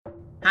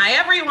Hi,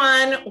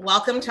 everyone.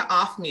 Welcome to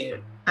Off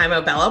Mute. I'm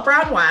Obella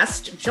Brown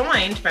West,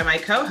 joined by my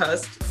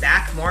co-host,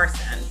 Zach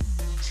Morrison.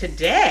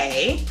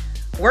 Today,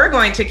 we're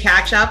going to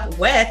catch up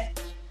with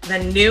the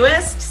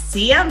newest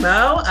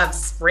CMO of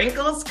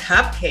Sprinkles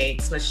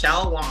Cupcakes,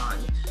 Michelle Wong.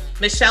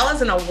 Michelle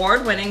is an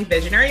award-winning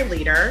visionary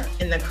leader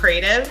in the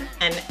creative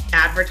and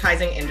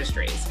advertising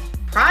industries.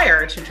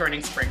 Prior to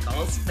joining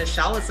Sprinkles,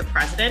 Michelle was the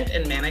president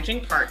and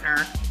managing partner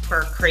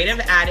for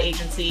creative ad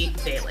agency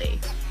Daily,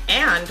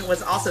 and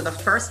was also the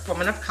first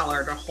woman of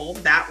color to hold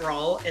that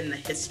role in the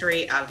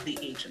history of the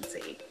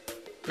agency.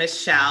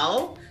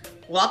 Michelle,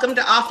 welcome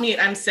to Off Mute.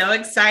 I'm so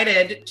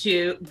excited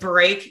to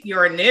break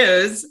your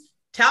news.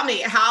 Tell me,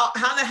 how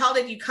the hell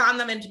did you con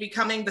them into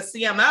becoming the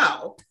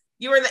CMO?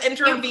 You were the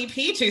interim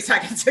VP 2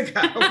 seconds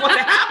ago. What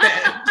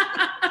happened?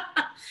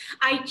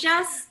 I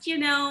just,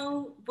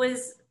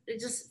 was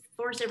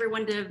forced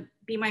everyone to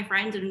be my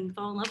friend and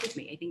fall in love with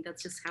me. I think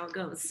that's just how it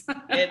goes.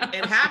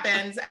 It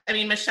happens. I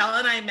mean, Michelle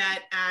and I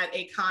met at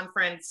a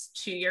conference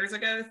 3 years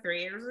ago,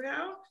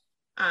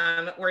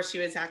 where she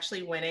was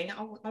actually winning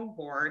an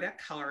award at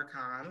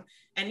ColorCon.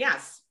 And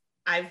yes,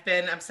 I've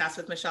been obsessed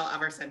with Michelle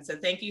ever since. So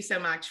thank you so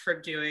much for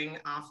doing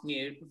Off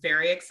Mute.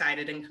 Very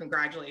excited, and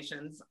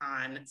congratulations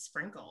on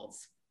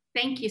Sprinkles.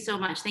 Thank you so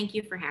much. Thank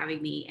you for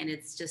having me. And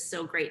it's just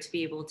so great to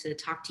be able to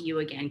talk to you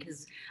again,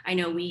 because I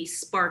know we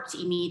sparked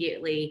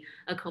immediately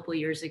a couple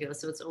years ago.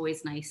 So it's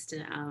always nice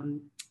to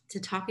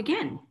talk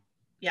again.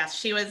 Yes,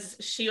 she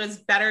was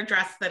better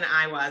dressed than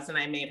I was, and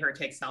I made her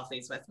take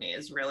selfies with me,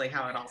 is really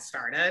how it all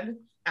started.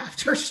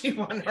 After she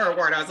won her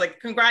award, I was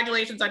like,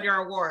 congratulations on your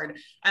award.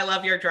 I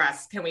love your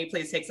dress. Can we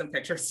please take some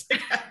pictures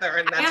together?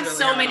 And that's I have really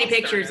so many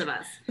pictures of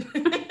us.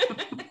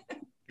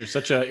 You're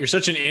such an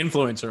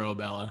influencer,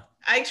 Obella.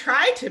 I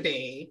try to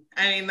be.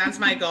 I mean, that's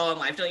my goal in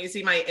life. Don't you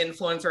see my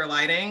influencer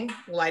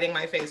lighting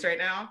my face right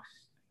now?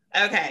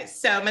 Okay,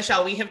 so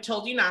Michelle, we have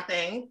told you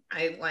nothing.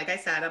 Like I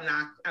said,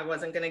 I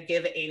wasn't going to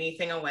give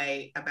anything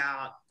away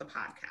about the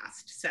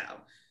podcast. So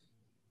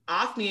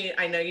Off Mute,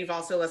 I know you've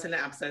also listened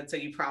to episodes, so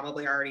you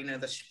probably already know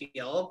the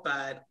spiel,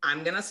 but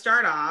I'm going to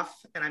start off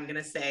and I'm going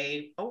to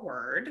say a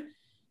word,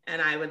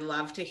 and I would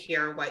love to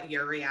hear what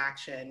your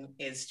reaction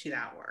is to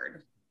that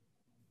word.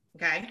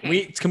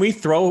 Okay. Can we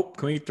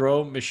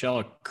throw Michelle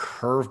a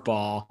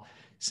curveball,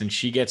 since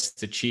she gets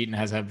to cheat and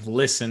has to have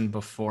listened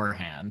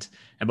beforehand?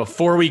 And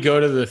before we go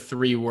to the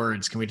 3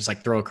 words, can we just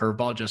throw a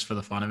curveball just for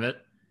the fun of it?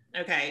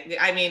 Okay.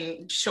 I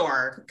mean,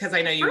 sure, because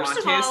I know you want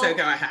to, so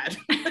go ahead.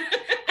 I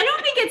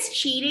don't think it's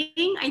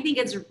cheating. I think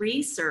it's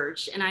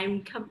research, and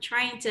I'm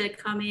trying to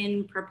come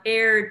in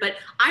prepared, but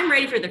I'm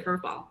ready for the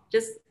curveball.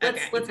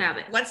 Let's have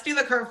it. Let's do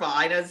the curveball.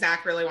 I know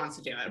Zach really wants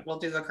to do it. We'll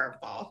do the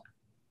curveball.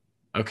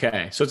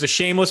 Okay, so it's a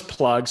shameless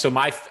plug. So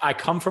I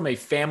come from a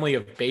family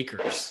of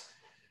bakers.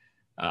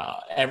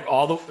 Almost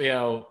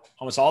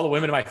all the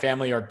women in my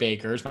family are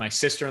bakers. My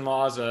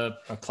sister-in-law is a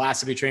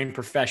classically trained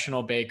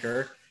professional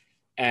baker,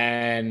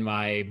 and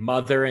my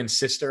mother and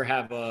sister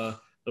have a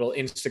little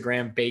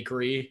Instagram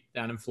bakery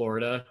down in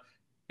Florida.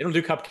 They don't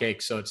do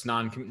cupcakes, so it's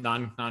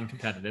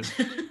non-competitive.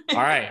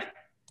 All right.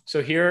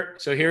 So here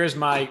is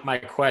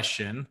my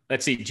question.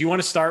 Let's see. Do you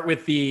want to start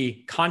with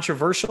the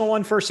controversial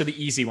one first or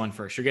the easy one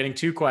first? You're getting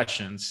 2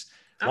 questions.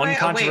 Wait,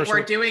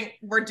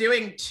 we're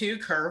doing 2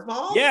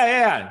 curveballs?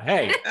 Yeah.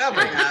 Hey. Oh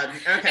my God.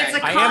 Okay. It's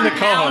a I am the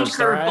co-host.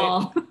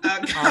 Curveball.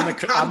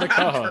 Right? I'm the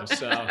co-host.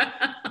 So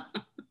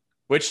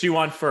which do you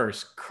want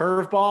first?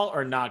 Curveball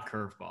or not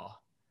curveball?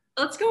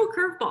 Let's go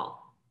curveball.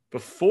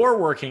 Before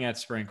working at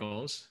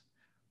Sprinkles,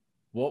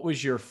 what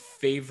was your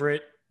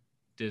favorite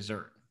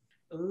dessert?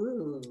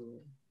 Ooh.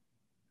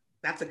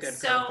 That's a good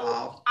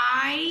curveball.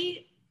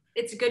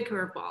 It's a good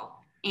curveball.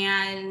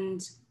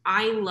 And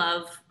I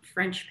love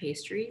French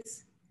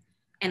pastries.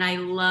 And I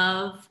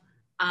love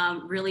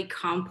really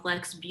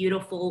complex,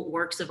 beautiful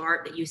works of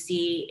art that you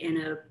see in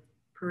a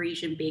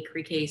Parisian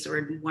bakery case or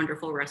in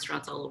wonderful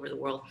restaurants all over the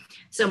world.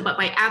 But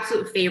my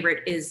absolute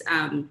favorite is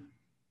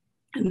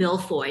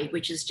millefeuille,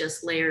 which is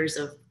just layers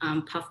of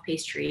puff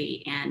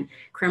pastry and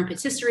creme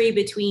patisserie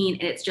between,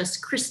 and it's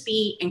just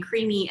crispy and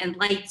creamy and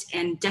light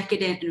and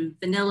decadent and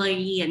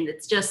vanilla-y, and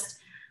it's just,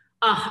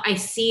 I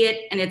see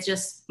it, and it's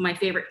just my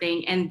favorite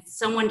thing. And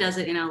someone does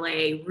it in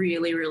LA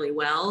really, really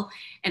well,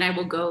 and I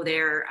will go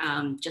there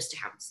just to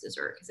have this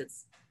dessert because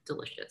it's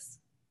delicious.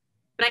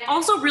 But I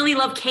also really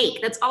love cake.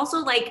 That's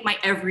also my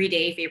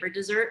everyday favorite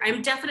dessert.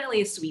 I'm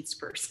definitely a sweets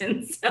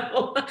person.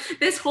 So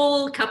this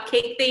whole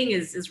cupcake thing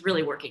is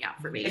really working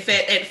out for me.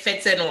 It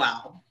fits in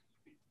well.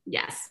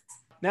 Yes.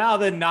 Now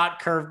the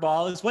not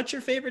curveball is, what's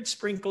your favorite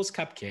Sprinkles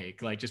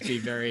cupcake? Just be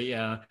very,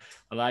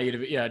 allow you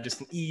to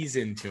just ease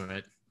into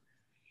it.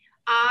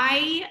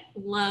 I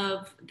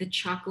love the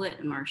chocolate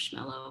and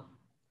marshmallow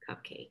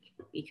cupcake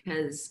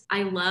because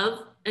I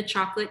love a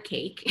chocolate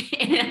cake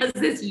and it has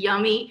this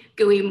yummy,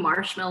 gooey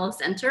marshmallow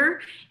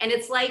center. And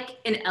it's like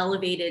an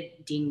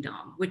elevated ding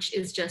dong, which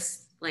is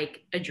just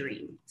like a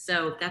dream.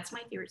 So that's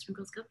my favorite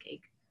Sprinkles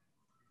cupcake.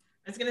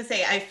 I was going to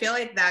say, I feel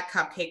like that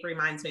cupcake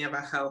reminds me of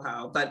a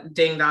ho-ho, but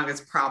ding dong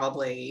is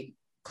probably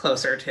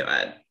closer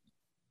to it.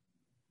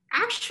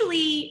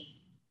 Actually,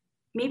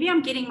 maybe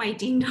I'm getting my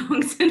ding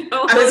dongs and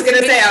ho-hos. I was going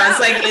to say, I was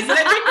like, is it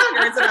a ding dong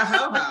or is it a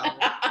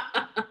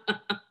ho-ho?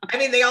 I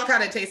mean, they all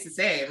kind of taste the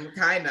same,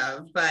 kind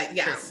of, but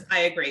yes, true. I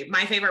agree.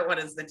 My favorite one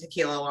is the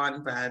tequila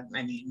one, but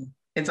I mean,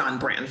 it's on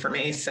brand for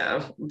me.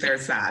 So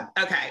there's that.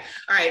 Okay.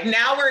 All right.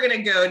 Now we're going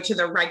to go to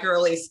the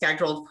regularly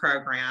scheduled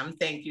program.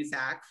 Thank you,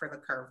 Zach, for the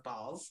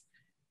curveballs.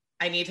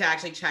 I need to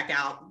actually check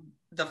out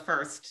the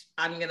first.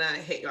 I'm going to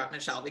hit you up,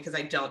 Michelle, because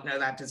I don't know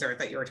that dessert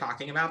that you were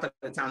talking about, but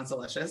it sounds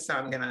delicious. So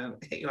I'm going to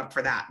hit you up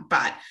for that.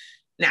 But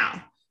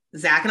now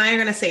Zach and I are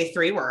going to say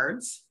 3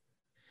 words,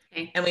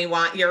 okay, and we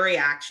want your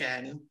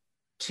reaction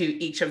to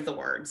each of the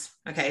words.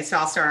 Okay. So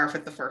I'll start off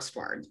with the first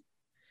word.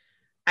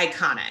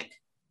 Iconic.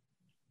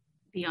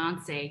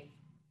 Beyonce.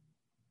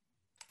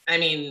 I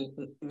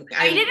mean,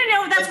 I didn't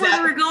know that's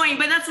where we were going,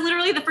 but that's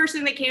literally the first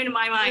thing that came to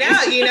my mind.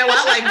 No, you know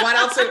what? Like, what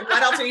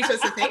else are you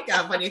supposed to think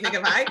of when you think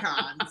of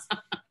icons?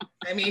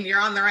 I mean, you're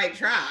on the right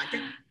track.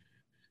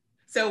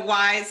 So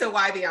why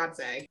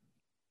Beyonce?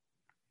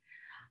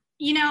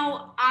 You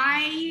know,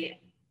 I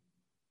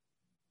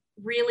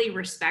really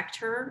respect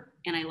her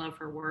and I love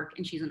her work,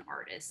 and she's an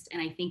artist.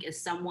 And I think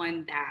as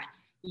someone that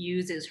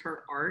uses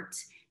her art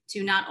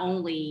to not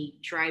only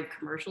drive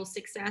commercial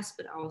success,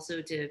 but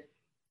also to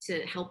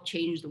help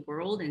change the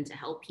world and to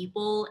help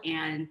people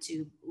and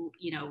to,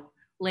 you know,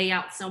 lay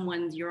out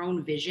your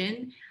own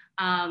vision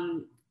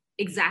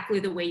exactly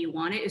the way you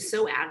want it is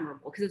so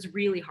admirable, because it's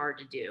really hard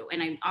to do.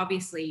 And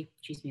obviously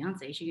she's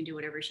Beyonce, she can do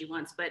whatever she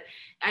wants, but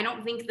I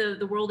don't think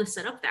the world is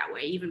set up that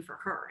way, even for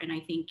her. And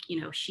I think,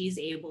 you know, she's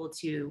able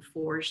to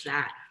forge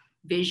that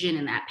vision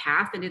and that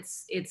path. And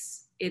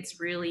it's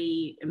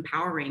really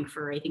empowering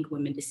for, I think,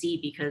 women to see,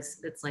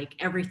 because it's like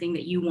everything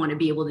that you want to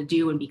be able to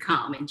do and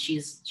become. And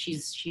she's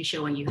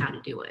showing you how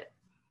to do it.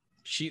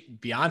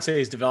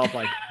 Beyonce's developed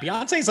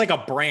Beyonce's like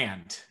a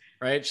brand,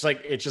 right?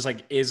 It's just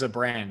like is a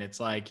brand. It's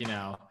like, you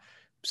know,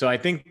 so I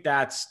think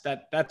that's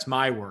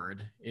my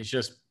word. It's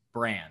just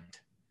brand.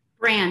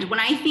 Brand. When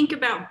I think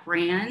about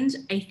brand,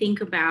 I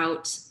think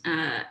about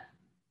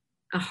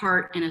a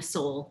heart and a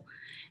soul.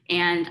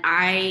 And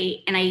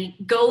I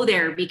go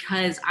there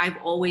because I've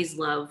always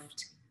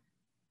loved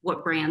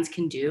what brands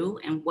can do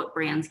and what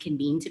brands can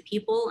mean to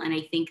people. And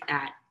I think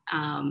that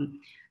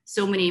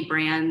so many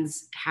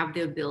brands have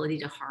the ability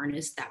to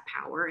harness that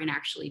power and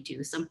actually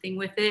do something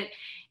with it,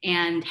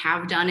 and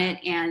have done it.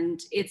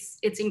 And it's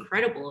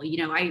incredible.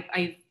 You know,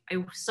 I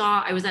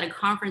was at a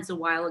conference a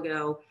while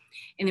ago,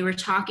 and they were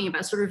talking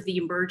about sort of the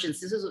emergence,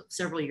 this was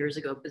several years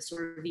ago, but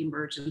sort of the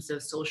emergence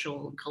of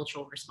social and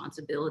cultural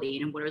responsibility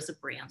and what is a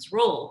brand's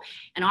role.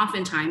 And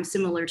oftentimes,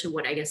 similar to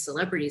what I guess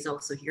celebrities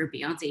also hear,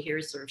 Beyonce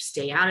hears sort of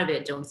stay out of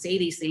it, don't say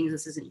these things,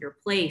 this isn't your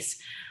place.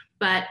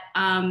 But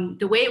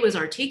the way it was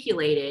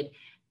articulated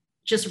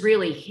just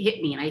really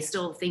hit me. And I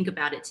still think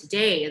about it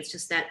today. It's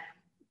just that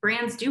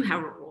brands do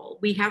have a role.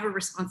 We have a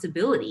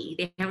responsibility.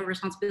 They have a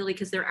responsibility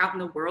because they're out in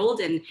the world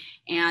and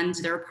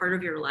they're a part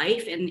of your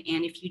life. And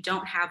if you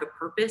don't have a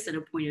purpose and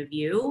a point of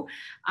view,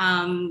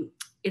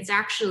 it's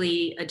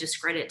actually a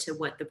discredit to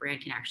what the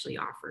brand can actually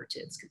offer to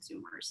its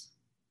consumers.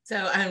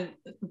 So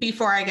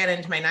before I get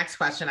into my next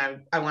question,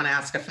 I want to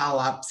ask a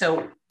follow-up.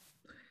 So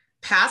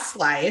past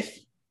life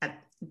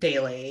at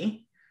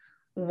Daily,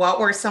 what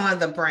were some of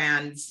the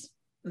brands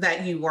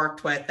that you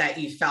worked with that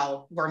you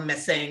felt were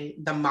missing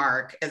the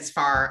mark as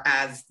far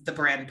as the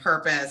brand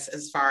purpose,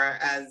 as far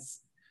as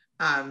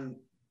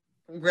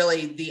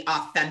really the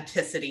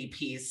authenticity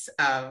piece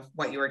of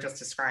what you were just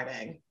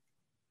describing?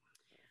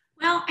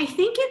 Well,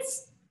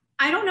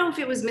 I don't know if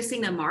it was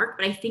missing the mark,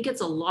 but I think it's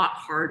a lot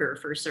harder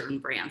for certain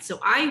brands. So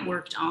I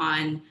worked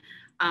on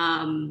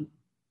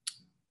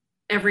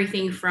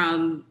everything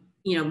from,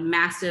 you know,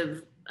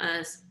 massive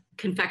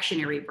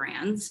confectionery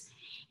brands.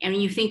 And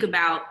when you think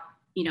about,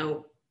 you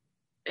know,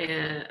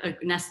 a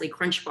Nestle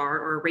Crunch Bar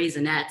or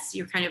Raisinets,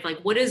 you're kind of like,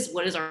 what is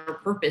our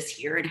purpose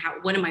here, and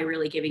what am I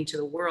really giving to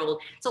the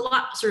world? It's a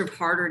lot sort of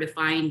harder to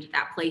find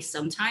that place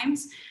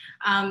sometimes.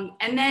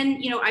 And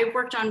then, you know, I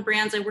worked on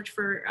brands. I worked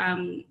for,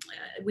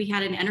 we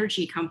had an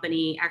energy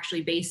company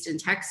actually based in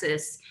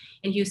Texas,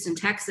 in Houston,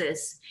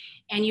 Texas.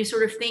 And you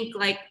sort of think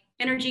like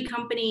energy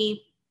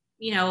company,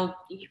 you know,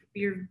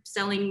 you're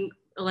selling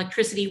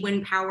electricity,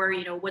 wind power,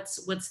 you know, what's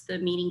the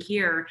meaning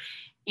here?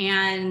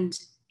 And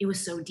it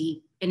was so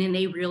deep. And then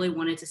they really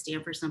wanted to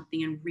stand for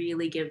something and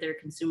really give their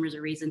consumers a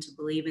reason to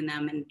believe in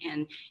them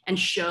and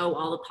show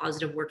all the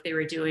positive work they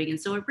were doing. And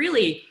so it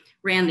really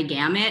ran the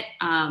gamut.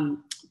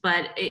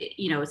 But it,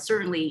 you know, it's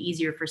certainly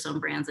easier for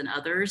some brands than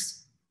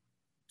others.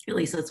 At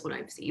least that's what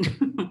I've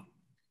seen.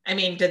 I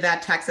mean, did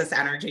that Texas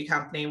energy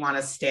company want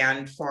to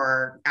stand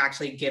for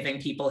actually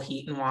giving people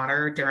heat and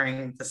water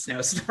during the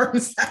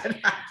snowstorms that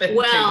happened?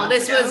 Well,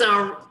 this was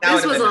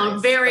a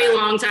very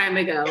long time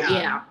ago.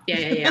 Yeah.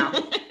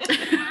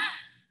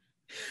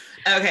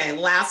 Okay,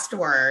 last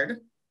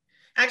word.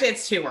 Actually,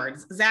 it's 2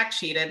 words. Zach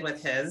cheated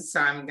with his, so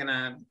I'm going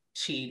to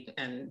cheat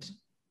and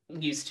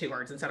use 2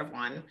 words instead of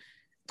 1.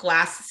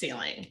 Glass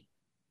ceiling.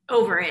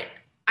 Over it.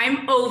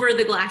 I'm over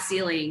the glass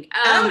ceiling.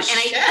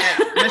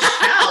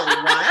 Michelle,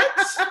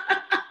 what?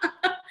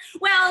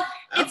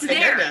 it's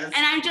there. And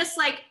I'm just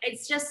like,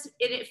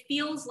 it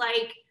feels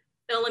like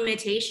a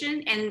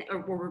limitation, and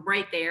we're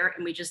right there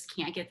and we just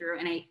can't get through.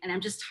 And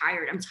I'm just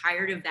tired. I'm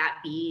tired of that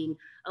being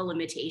a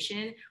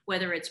limitation,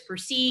 whether it's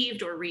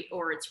perceived or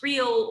it's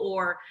real,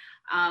 or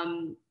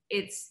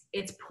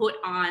it's put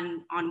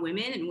on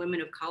women and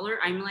women of color.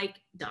 I'm like,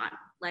 done.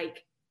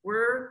 Like,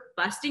 we're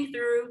busting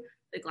through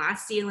the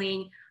glass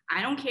ceiling.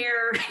 I don't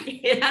care.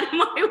 Get out of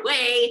my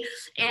way.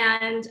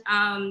 And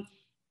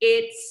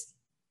it's,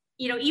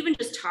 even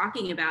just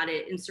talking about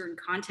it in certain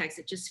contexts,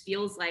 it just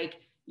feels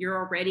like you're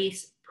already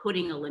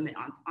putting a limit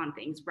on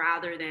things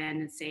rather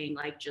than saying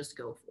like, just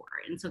go for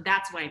it. And so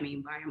that's what I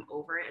mean by I'm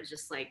over it. It's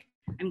just like,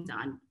 I'm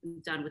done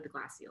with the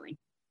glass ceiling.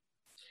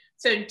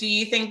 So do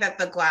you think that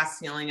the glass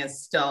ceiling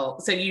is still,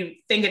 so you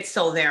think it's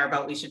still there,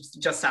 but we should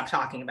just stop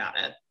talking about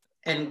it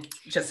and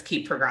just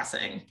keep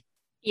progressing?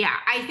 Yeah,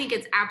 I think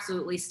it's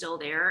absolutely still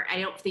there. I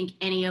don't think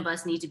any of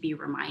us need to be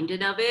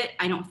reminded of it.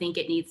 I don't think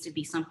it needs to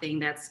be something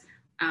that's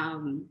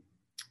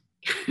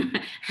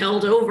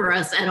held over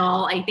us at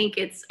all. I think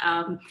it's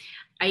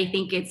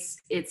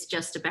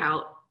just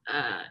about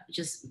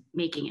just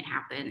making it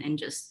happen, and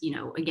just,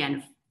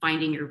 again,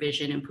 finding your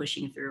vision and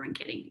pushing through and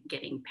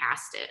getting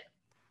past it.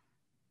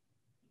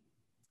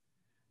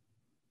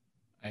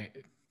 I'm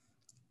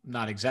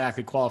not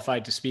exactly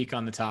qualified to speak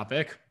on the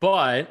topic,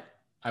 but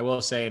I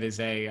will say it is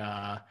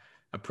a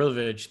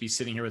privilege to be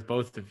sitting here with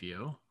both of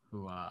you,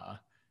 who are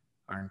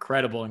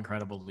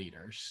incredible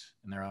leaders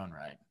in their own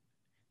right.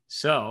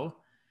 So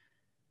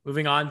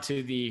moving on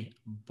to the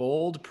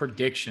bold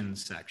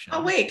predictions section.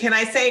 Oh, wait, can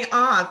I say,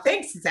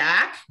 thanks,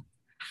 Zach?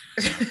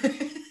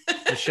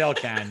 Michelle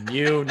can,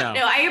 No,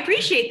 I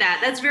appreciate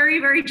that. That's very,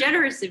 very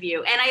generous of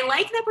you. And I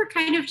like that we're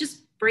kind of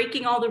just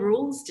breaking all the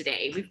rules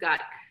today. We've got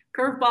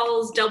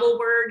curveballs, double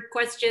word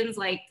questions.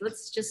 Like,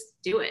 let's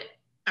just do it.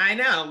 I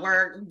know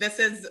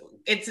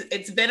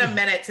it's been a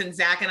minute since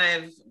Zach and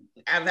I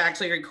have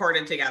actually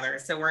recorded together.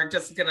 So we're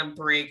just going to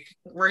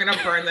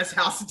burn this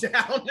house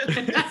down.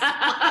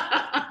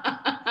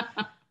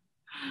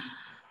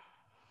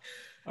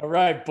 All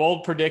right.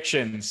 Bold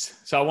predictions.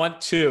 So I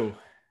want two.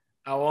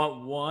 I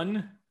want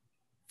one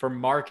for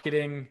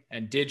marketing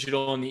and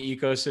digital in the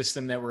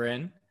ecosystem that we're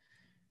in.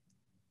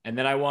 And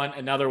then I want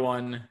another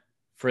one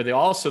for the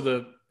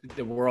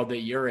world that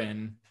you're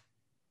in,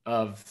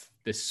 of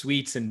the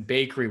sweets and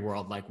bakery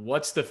world. Like,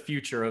 what's the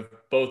future of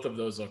both of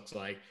those looks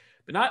like?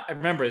 But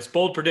remember, it's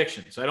bold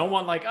predictions. So I don't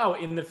want like,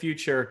 in the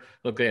future,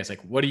 look at this.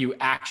 Like, what do you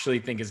actually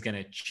think is going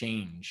to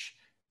change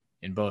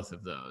in both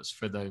of those,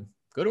 for the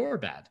good or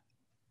bad?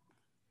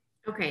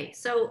 Okay,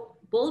 so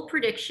bold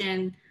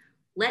prediction.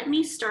 Let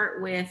me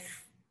start with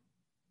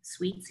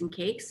sweets and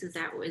cakes. Is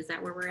that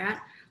where we're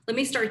at? Let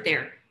me start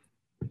there.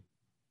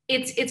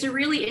 It's a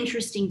really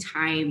interesting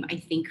time, I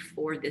think,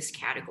 for this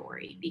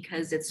category,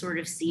 because it's sort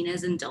of seen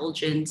as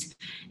indulgent.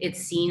 It's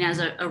seen as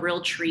a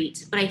real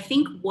treat. But I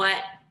think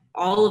what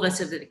all of us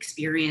have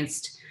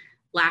experienced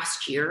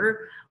last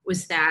year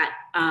was that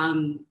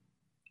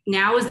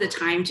now is the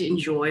time to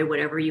enjoy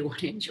whatever you want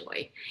to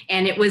enjoy.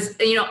 And it was,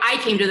 I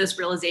came to this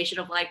realization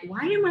of like,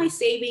 why am I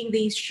saving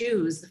these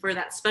shoes for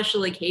that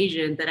special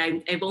occasion that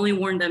I've only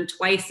worn them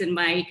twice in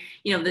my,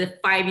 the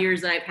 5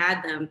 years that I've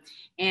had them.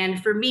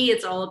 And for me,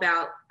 it's all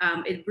about,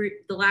 the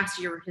last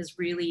year has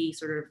really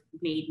sort of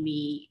made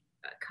me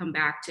come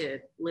back to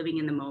living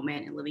in the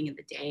moment and living in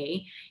the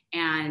day,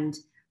 and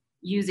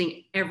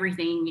using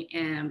everything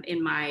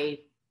in my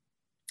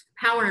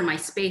power and my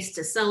space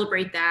to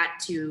celebrate that,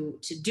 to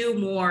do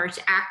more,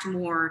 to act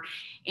more.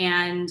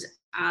 And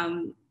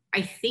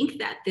I think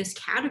that this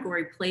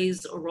category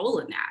plays a role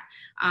in that.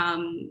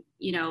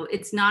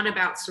 It's not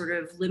about sort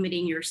of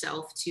limiting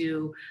yourself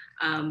to,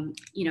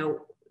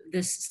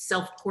 this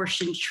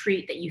self-portioned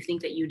treat that you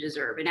think that you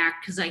deserve, and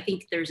act, because I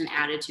think there's an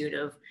attitude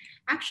of,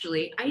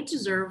 actually, I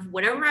deserve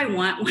whatever I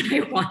want when I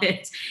want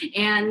it.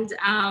 And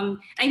I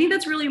think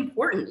that's really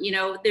important.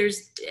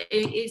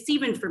 It's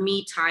even for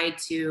me tied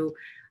to,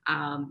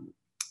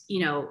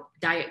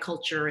 diet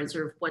culture and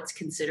sort of what's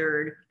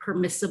considered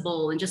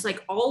permissible, and just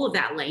like all of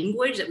that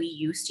language that we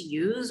used to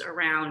use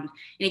around.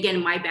 And again,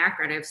 in my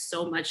background, I have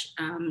so much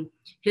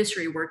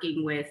history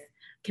working with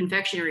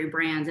confectionery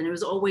brands, and it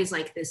was always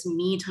like this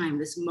me time,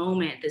 this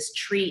moment, this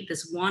treat,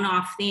 this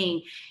one-off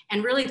thing.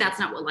 And really, that's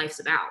not what life's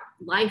about.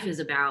 Life is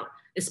about,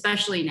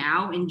 especially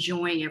now,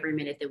 enjoying every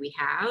minute that we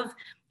have.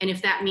 And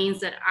if that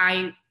means that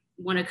I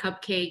want a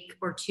cupcake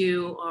or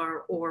two,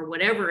 or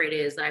whatever it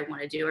is that I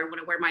want to do, or want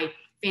to wear my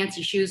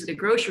fancy shoes at the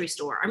grocery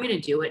store, I'm going to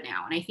do it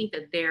now. And I think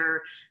that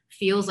there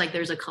feels like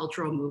there's a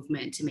cultural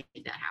movement to make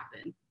that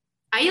happen.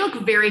 I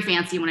look very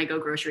fancy when I go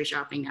grocery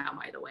shopping now,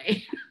 by the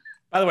way.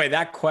 By the way,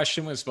 that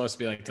question was supposed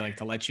to be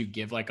to let you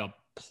give like a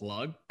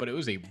plug, but it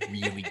was a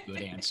really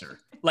good answer.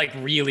 Like,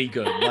 really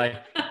good. Like,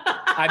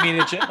 I mean,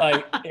 it's just,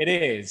 like, it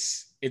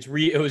is. It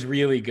was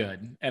really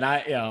good. And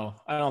I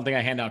don't think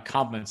I hand out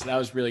compliments. That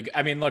was really good.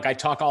 I mean, look, I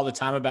talk all the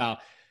time about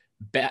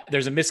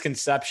there's a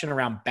misconception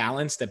around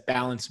balance, that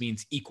balance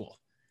means equal.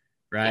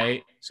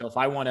 right? So if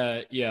I want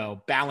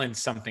to,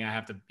 balance something, I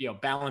have to,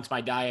 balance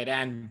my diet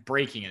and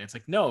breaking it. It's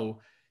like, no,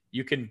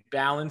 you can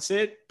balance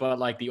it, but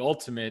like the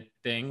ultimate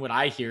thing, what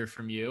I hear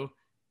from you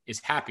is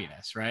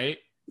happiness, right?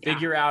 Yeah.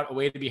 Figure out a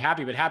way to be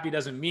happy, but happy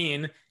doesn't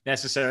mean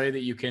necessarily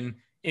that you can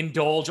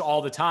indulge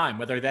all the time,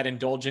 whether that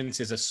indulgence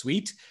is a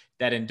sweet,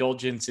 that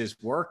indulgence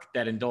is work,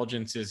 that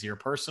indulgence is your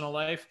personal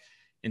life.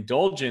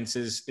 Indulgence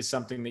is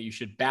something that you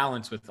should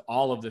balance with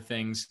all of the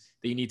things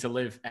that you need to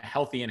live a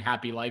healthy and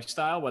happy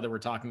lifestyle, whether we're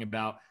talking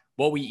about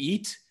what we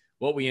eat,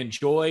 what we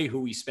enjoy, who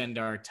we spend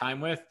our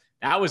time with.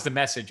 That was the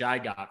message I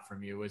got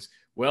from you, was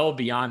well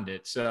beyond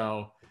it.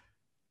 So,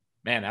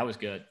 man, that was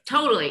good.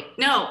 Totally.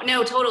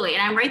 No, totally.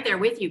 And I'm right there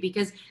with you,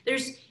 because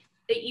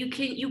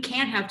you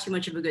can't have too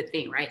much of a good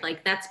thing, right?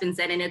 Like, that's been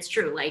said, and it's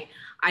true. Like,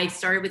 I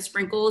started with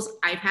sprinkles.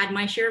 I've had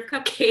my share of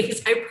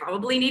cupcakes. I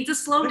probably need to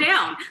slow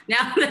down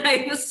now that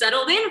I've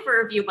settled in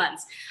for a few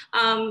months.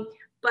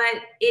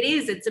 But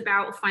it's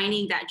about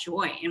finding that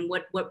joy and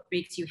what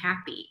makes you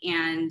happy.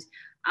 And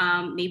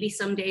maybe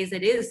some days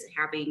it is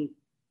having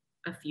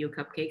a few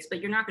cupcakes, but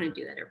you're not going to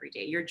do that every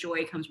day. Your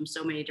joy comes from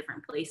so many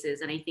different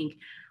places. And I think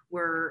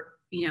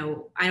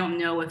I don't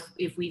know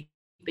if we've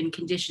been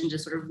conditioned to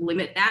sort of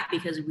limit that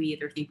because we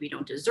either think we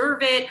don't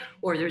deserve it,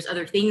 or there's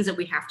other things that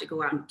we have to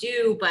go out and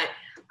do. But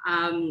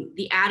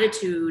the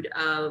attitude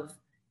of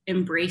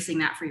embracing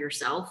that for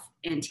yourself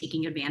and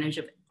taking advantage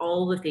of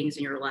all the things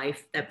in your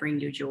life that bring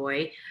you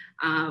joy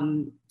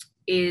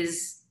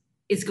is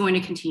going to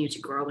continue to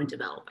grow and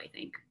develop, I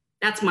think.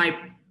 That's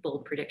my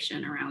bold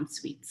prediction around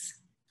sweets.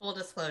 Full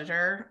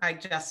disclosure, I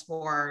just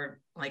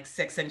wore like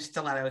 6-inch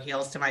stiletto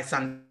heels to my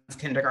son's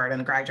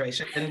kindergarten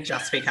graduation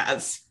just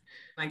because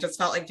I just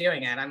felt like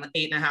doing it. I'm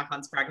 8.5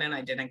 months pregnant. I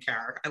didn't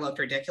care. I looked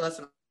ridiculous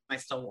and I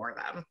still wore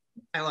them.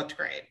 I looked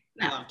great.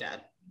 I loved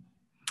it.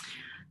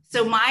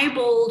 So my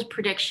bold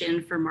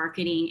prediction for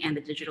marketing and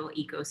the digital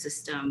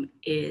ecosystem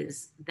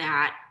is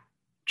that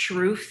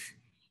truth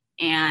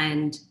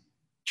and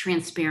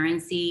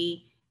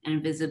transparency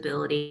and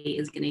visibility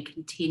is going to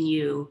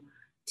continue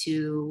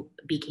to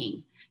be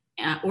king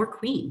or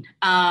queen.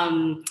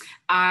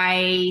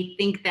 I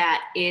think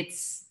that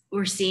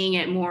we're seeing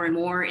it more and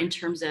more in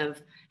terms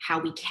of how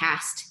we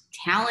cast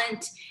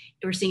talent.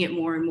 We're seeing it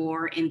more and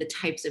more in the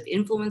types of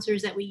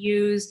influencers that we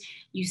use.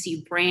 You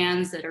see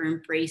brands that are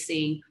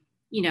embracing,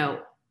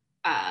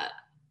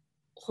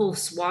 whole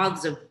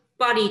swaths of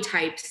body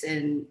types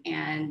and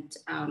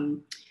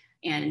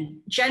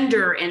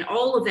gender, and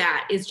all of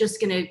that is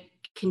just going to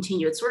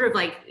continue. It's sort of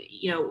like,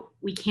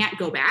 we can't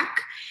go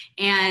back.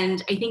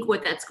 And I think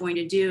what that's going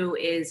to do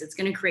is it's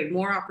going to create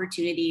more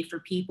opportunity for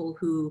people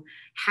who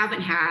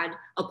haven't had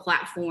a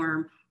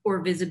platform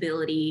or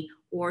visibility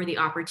or the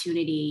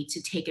opportunity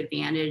to take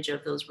advantage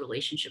of those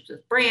relationships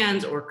with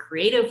brands or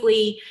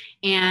creatively.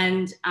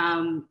 And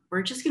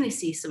we're just going to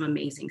see some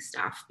amazing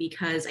stuff,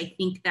 because I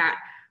think that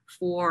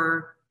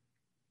for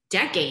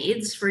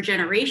decades, for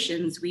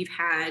generations, we've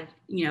had,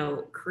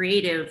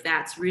 creative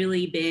that's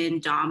really been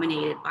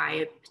dominated by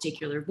a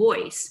particular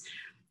voice.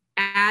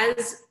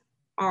 As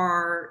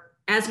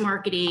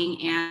marketing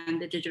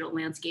and the digital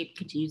landscape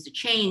continues to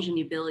change and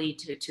the ability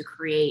to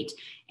create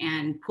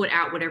and put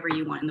out whatever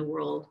you want in the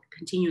world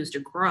continues to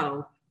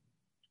grow,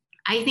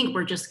 I think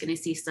we're just going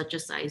to see such a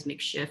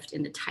seismic shift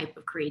in the type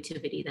of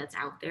creativity that's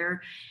out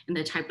there and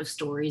the type of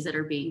stories that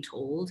are being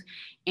told.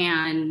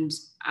 And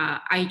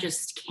I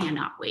just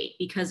cannot wait,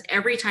 because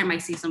every time I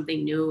see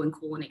something new and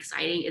cool and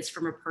exciting, it's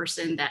from a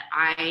person that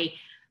I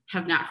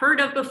have not heard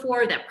of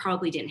before, that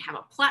probably didn't have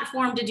a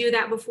platform to do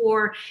that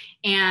before.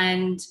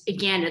 And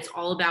again, it's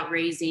all about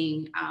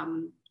raising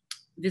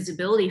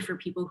visibility for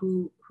people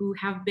who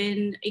have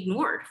been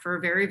ignored for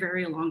a very,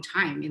 very long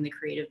time in the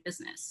creative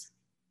business.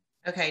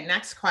 Okay,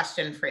 next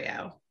question for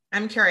you.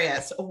 I'm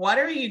curious, what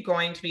are you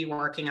going to be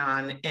working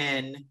on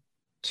in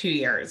 2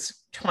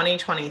 years,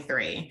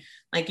 2023?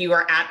 Like, you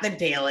were at the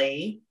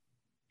Daily,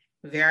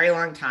 very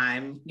long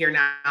time. You're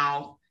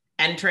now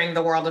entering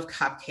the world of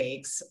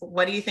cupcakes.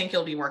 What do you think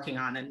you'll be working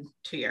on in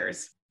 2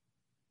 years?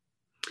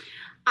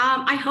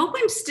 I hope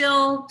I'm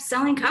still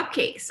selling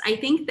cupcakes. I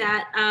think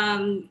that,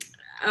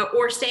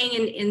 or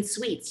staying in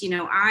sweets.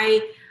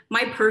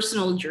 My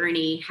personal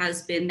journey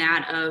has been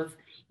that of,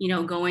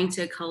 going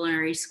to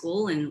culinary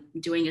school and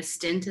doing a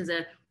stint as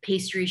a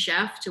pastry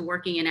chef to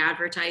working in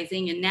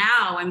advertising. And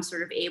now I'm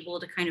sort of able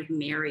to kind of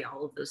marry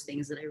all of those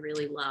things that I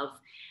really love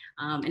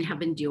and have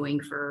been doing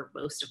for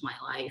most of my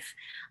life.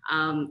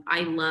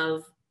 I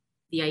love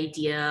the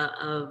idea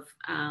of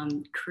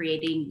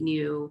creating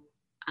new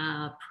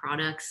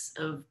products,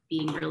 of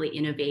being really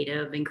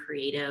innovative and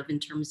creative in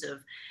terms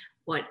of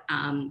what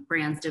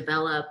brands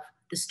develop,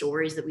 the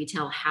stories that we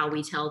tell, how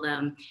we tell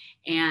them.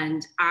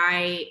 And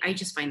I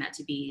just find that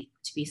to be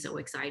so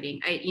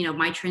exciting.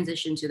 My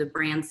transition to the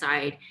brand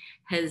side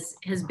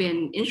has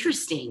been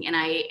interesting, and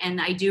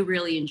I do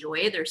really enjoy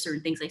it. There are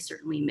certain things I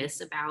certainly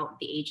miss about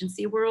the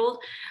agency world,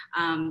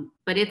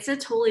 but it's a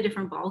totally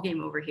different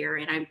ballgame over here.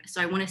 And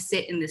I want to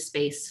sit in this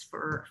space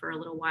for a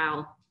little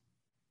while.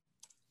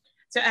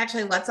 So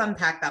actually, let's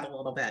unpack that a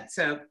little bit.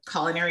 So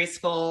culinary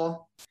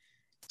school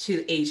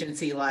to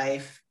agency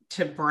life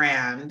to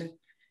brand.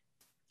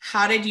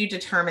 How did you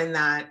determine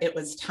that it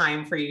was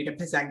time for you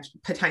to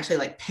potentially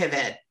like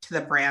pivot to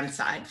the brand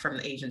side from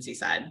the agency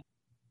side?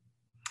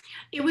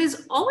 It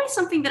was always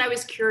something that I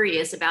was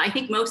curious about. I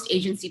think most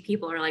agency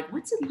people are like,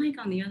 what's it like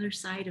on the other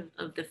side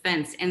of the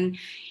fence?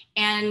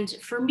 And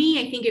for me,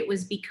 I think it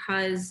was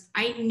because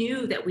I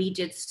knew that we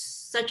did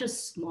such a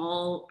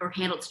small or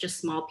handled such a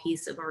small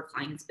piece of our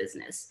client's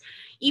business,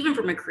 even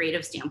from a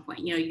creative standpoint.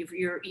 You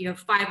know, you have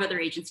 5 other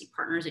agency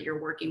partners that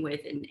you're working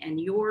with,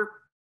 and your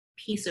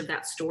piece of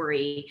that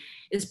story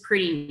is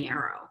pretty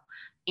narrow.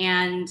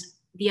 And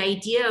the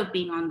idea of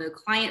being on the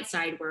client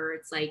side, where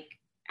it's like,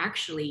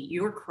 actually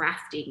you're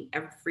crafting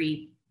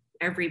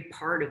every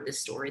part of the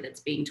story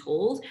that's being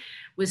told,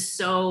 was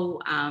so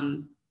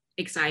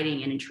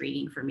exciting and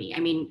intriguing for me.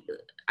 I mean,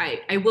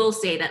 I will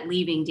say that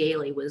leaving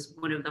Daily was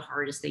one of the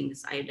hardest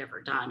things I had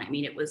ever done. I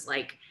mean, it was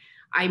like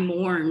I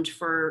mourned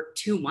for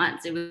 2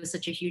 months. It was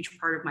such a huge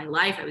part of my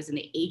life. I was in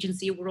the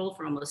agency world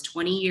for almost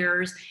 20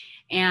 years,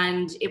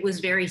 and it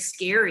was very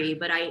scary,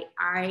 but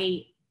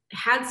I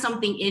had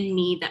something in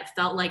me that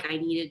felt like I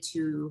needed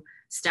to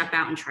step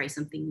out and try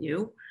something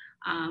new.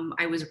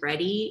 I was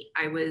ready.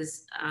 I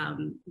was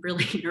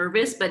really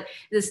nervous, but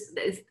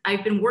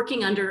I've been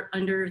working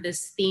under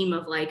this theme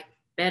of like,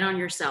 bet on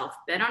yourself,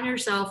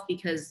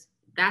 because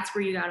that's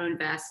where you got to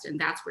invest, and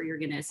that's where you're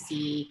going to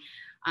see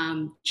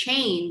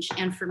change.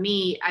 And for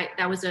me,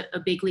 that was a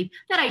big leap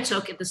that I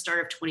took at the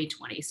start of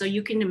 2020. So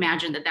you can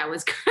imagine that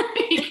was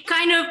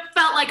kind of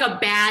felt like a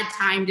bad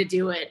time to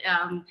do it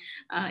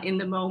in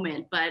the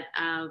moment. But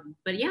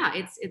yeah,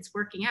 it's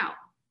working out.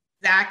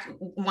 Zach,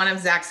 one of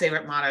Zach's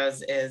favorite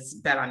mottos is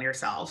bet on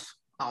yourself.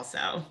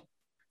 Also,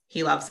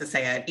 he loves to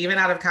say it, even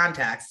out of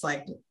context.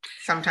 Like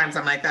sometimes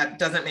I'm like, that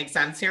doesn't make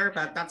sense here,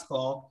 but that's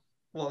cool.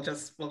 We'll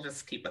just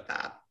keep with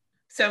that.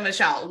 So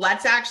Michelle,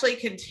 let's actually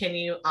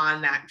continue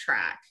on that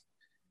track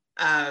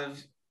of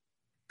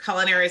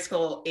culinary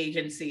school,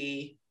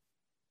 agency,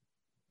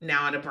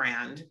 now at a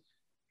brand.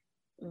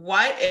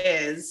 What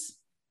is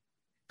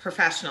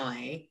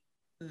professionally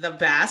the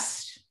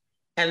best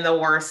and the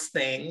worst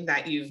thing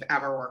that you've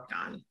ever worked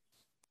on?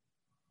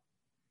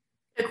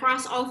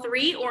 Across all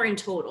 3 or in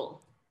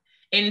total?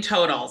 In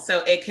total.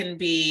 So it can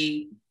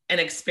be an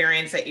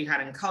experience that you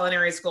had in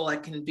culinary school.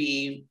 It can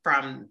be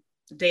from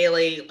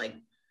Daily, like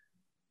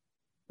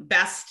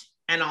best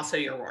and also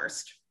your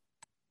worst.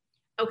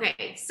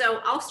 Okay, so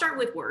I'll start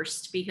with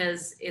worst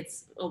because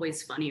it's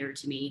always funnier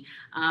to me.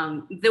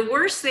 The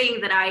worst thing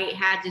that I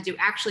had to do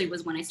actually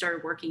was when I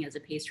started working as a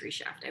pastry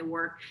chef. I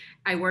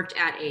worked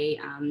at a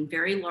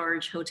very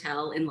large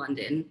hotel in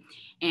London,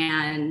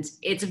 and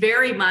it's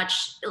very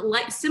much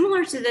like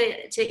similar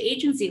to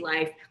agency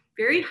life,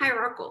 very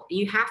hierarchical.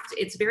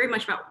 It's very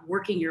much about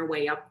working your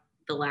way up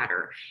the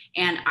ladder.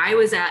 And I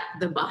was at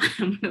the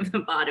bottom of the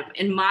bottom.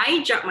 And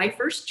my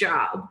first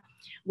job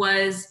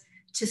was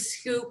to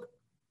scoop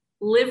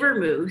liver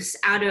mousse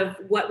out of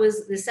what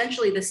was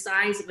essentially the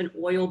size of an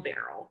oil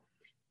barrel,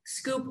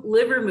 scoop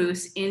liver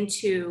mousse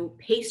into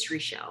pastry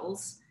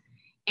shells,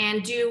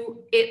 and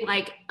do it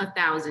like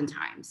 1,000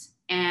 times.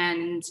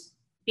 And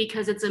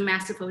because it's a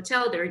massive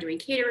hotel, they're doing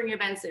catering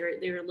events, there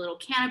are little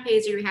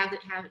canapes you have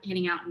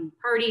handing out in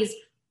parties.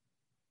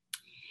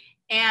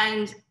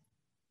 And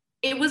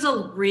it was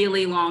a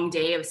really long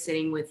day of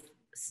sitting with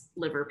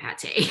liver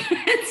pate.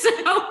 So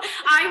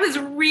I was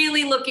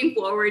really looking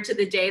forward to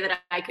the day that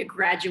I could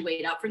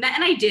graduate up from that.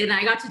 And I did, and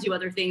I got to do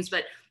other things.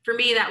 But for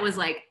me, that was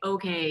like,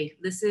 okay,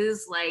 this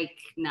is like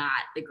not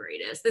the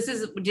greatest.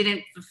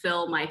 Didn't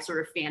fulfill my sort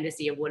of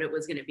fantasy of what it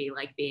was going to be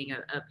like being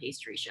a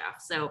pastry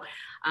chef. So,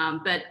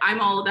 but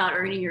I'm all about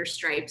earning your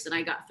stripes, and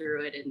I got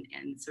through it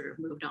and sort of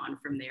moved on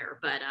from there.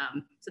 But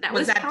so that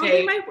was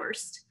probably my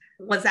worst.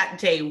 Was that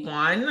day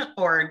one,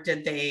 or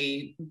did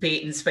they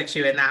bait and switch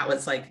you? And that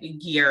was like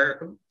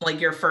your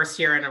first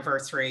year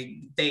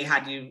anniversary, they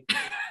had you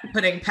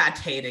putting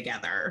pate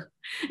together?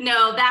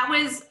 No,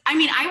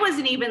 I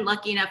wasn't even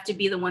lucky enough to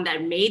be the one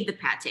that made the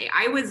pate.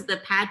 I was the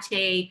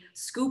pate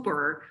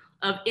scooper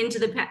into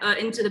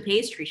the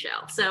pastry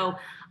shell. So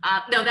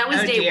no, that was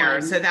day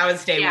one. So that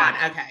was day one.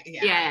 Okay.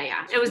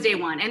 Yeah. It was day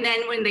one. And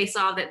then when they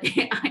saw that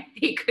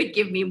they could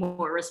give me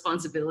more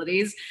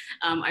responsibilities,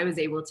 I was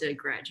able to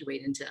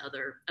graduate into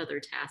other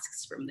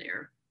tasks from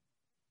there.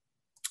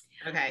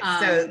 Okay.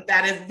 So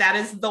that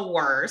is the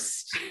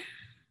worst.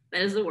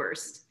 That is the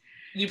worst.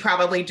 You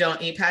probably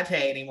don't eat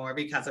pate anymore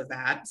because of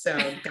that. So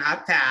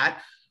got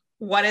that.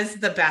 What is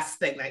the best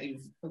thing that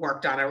you've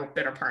worked on or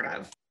been a part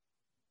of?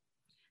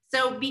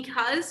 So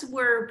because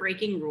we're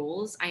breaking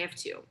rules, I have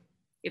 2.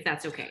 If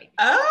that's okay.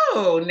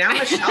 Oh, now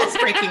Michelle's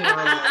breaking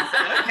rules.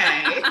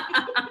 Okay.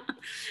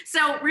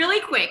 So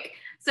really quick.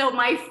 So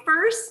my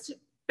first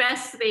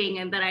best thing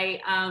and that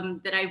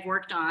I've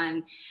worked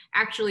on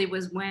actually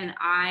was when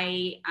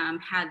I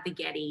had the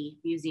Getty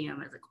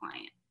Museum as a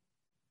client.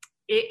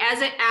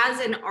 As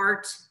an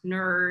art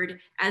nerd,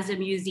 as a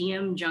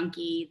museum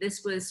junkie,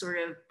 this was sort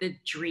of the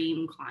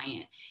dream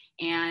client.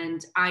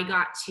 And I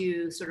got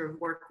to sort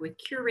of work with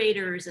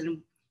curators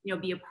and,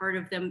 be a part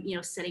of them,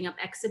 setting up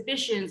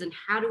exhibitions, and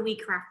how do we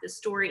craft the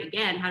story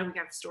again? How do we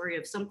craft the story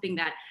of something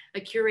that a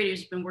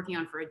curator's been working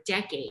on for a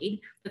decade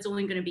that's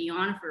only going to be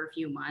on for a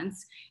few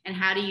months? And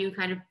how do you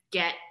kind of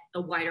get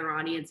a wider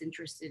audience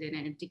interested in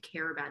it and to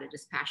care about it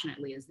as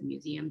passionately as the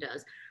museum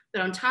does?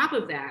 But on top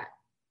of that,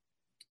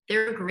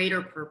 their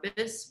greater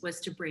purpose was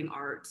to bring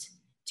art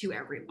to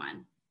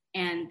everyone.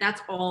 And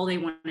that's all they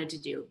wanted to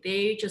do.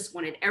 They just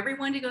wanted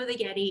everyone to go to the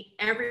Getty,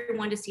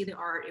 everyone to see the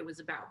art. It was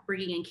about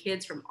bringing in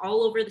kids from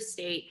all over the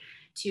state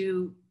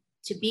to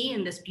be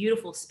in this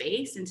beautiful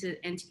space and to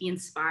be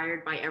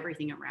inspired by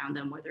everything around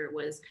them, whether it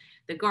was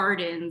the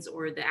gardens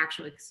or the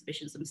actual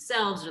exhibitions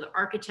themselves or the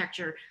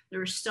architecture. There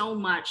was so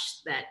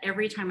much that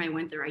every time I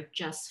went there, I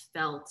just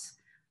felt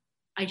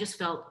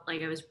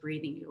like I was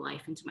breathing new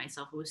life into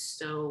myself. It was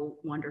so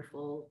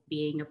wonderful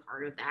being a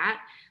part of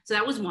that. So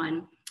that was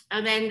one.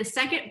 And then the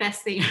second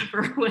best thing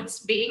ever was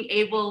being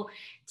able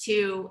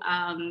to,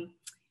 and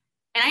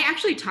I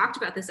actually talked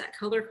about this at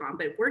ColorCon,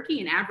 but working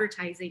in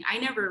advertising, I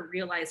never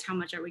realized how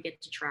much I would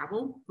get to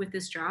travel with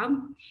this job.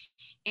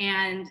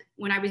 And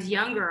when I was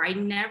younger, I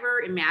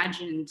never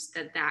imagined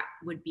that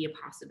would be a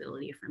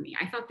possibility for me.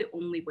 I thought the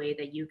only way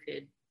that you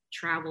could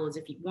travel is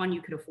if you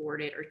could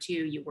afford it, or two,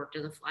 you worked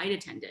as a flight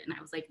attendant. And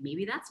I was like,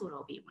 maybe that's what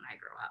I'll be when I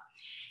grow up.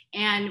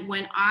 And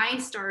when I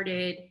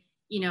started,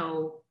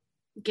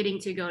 getting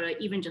to go to,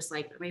 even just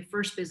like my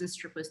first business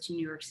trip was to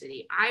New York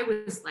City, I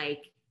was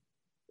like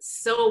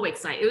so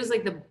excited. It was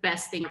like the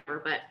best thing ever.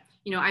 But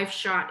I've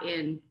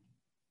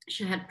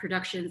had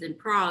productions in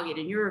Prague and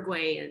in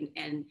Uruguay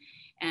and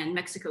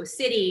Mexico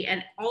City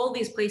and all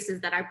these places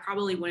that I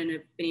probably wouldn't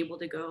have been able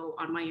to go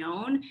on my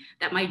own,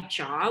 that my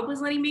job was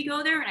letting me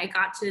go there. And I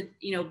got to,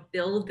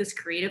 build this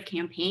creative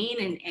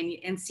campaign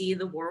and see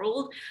the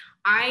world.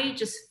 I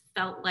just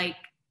felt like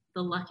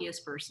the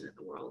luckiest person in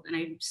the world. And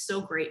I'm so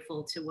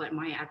grateful to what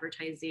my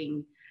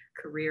advertising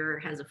career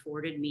has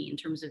afforded me in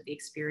terms of the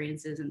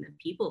experiences and the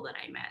people that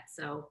I met.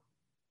 So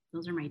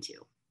those are my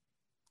two.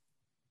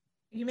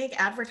 You make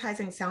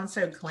advertising sound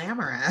so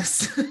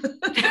glamorous. Well,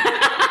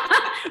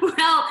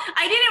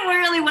 I didn't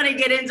really want to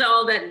get into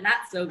all that not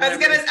so good. I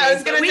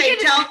was gonna say,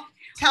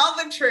 tell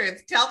the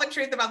truth. Tell the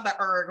truth about the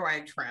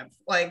Uruguay trip.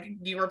 Like,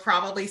 you were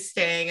probably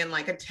staying in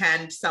like a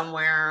tent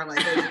somewhere, like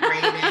it was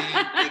raining.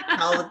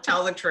 Like,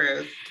 tell the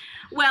truth.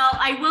 Well,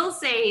 I will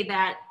say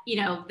that,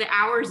 the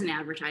hours in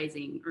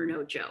advertising are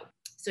no joke.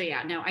 So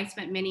yeah, no, I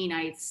spent many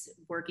nights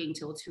working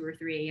till 2 or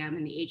 3 a.m.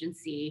 in the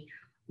agency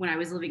when I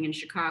was living in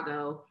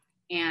Chicago.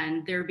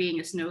 And there being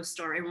a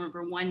snowstorm, I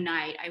remember one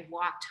night I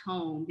walked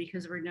home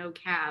because there were no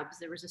cabs.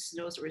 There was a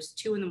snowstorm. It was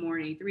 2 in the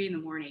morning, 3 in the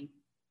morning.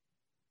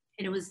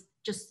 And it was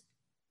just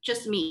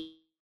me.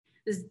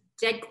 It was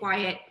dead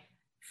quiet,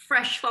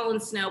 fresh fallen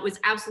snow. It was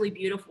absolutely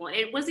beautiful. And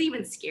it wasn't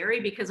even scary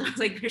because I was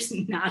like, there's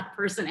not a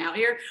person out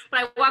here. But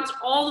I walked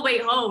all the way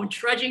home,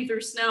 trudging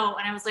through snow.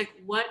 And I was like,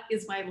 what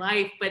is my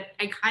life? But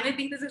I kind of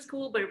think this is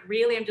cool, but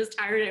really I'm just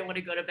tired and I want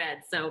to go to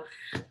bed. So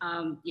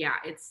yeah,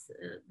 it's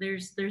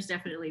there's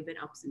definitely been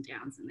ups and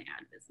downs in the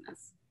ad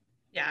business.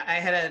 Yeah, I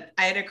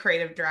had a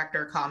creative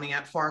director call me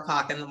at 4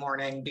 o'clock in the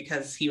morning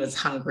because he was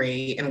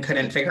hungry and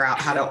couldn't figure out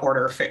how to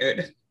order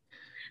food.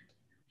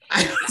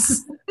 I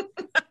was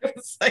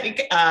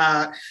like,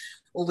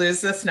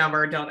 lose this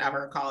number, don't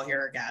ever call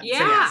here again. Yeah.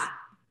 So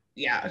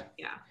yes.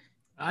 Yeah.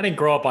 I didn't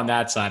grow up on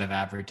that side of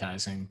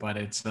advertising, but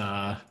it's,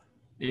 I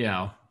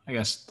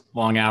guess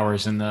long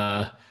hours in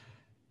the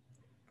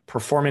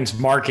performance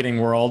marketing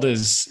world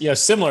is,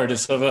 similar to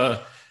sort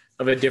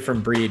of a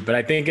different breed. But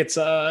I think it's,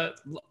 so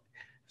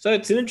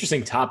it's an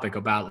interesting topic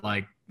about,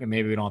 like,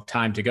 maybe we don't have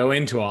time to go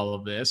into all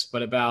of this,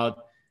 but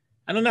about,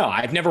 I don't know.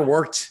 I've never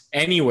worked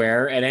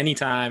anywhere at any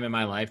time in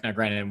my life. Now,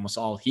 granted, it was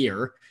all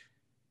here.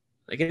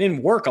 Like, I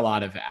didn't work a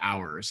lot of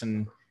hours.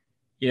 And,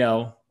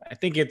 I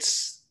think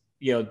it's,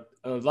 a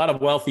lot of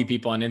wealthy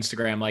people on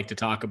Instagram like to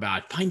talk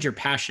about find your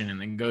passion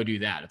and then go do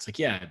that. It's like,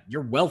 yeah,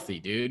 you're wealthy,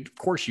 dude. Of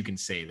course you can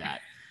say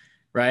that.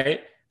 Right.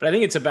 But I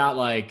think it's about,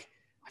 like,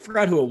 I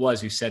forgot who it was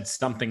who said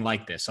something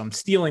like this. So I'm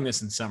stealing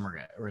this in some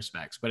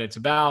respects, but it's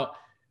about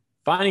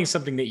finding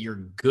something that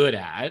you're good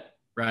at,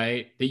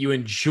 right? That you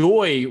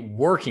enjoy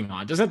working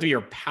on. It doesn't have to be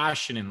your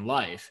passion in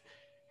life.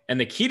 And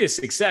the key to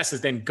success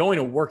is then going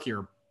to work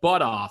your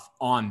butt off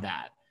on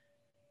that.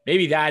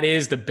 Maybe that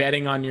is the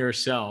betting on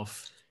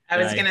yourself. I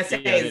was going to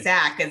say,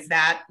 Zach, is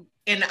that,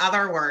 in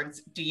other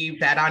words, do you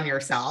bet on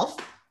yourself?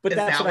 But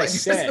that's what I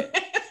said.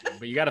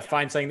 But you got to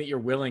find something that you're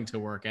willing to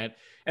work at.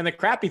 And the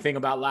crappy thing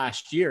about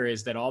last year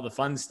is that all the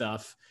fun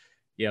stuff,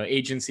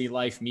 agency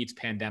life meets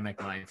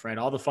pandemic life, right?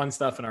 All the fun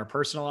stuff in our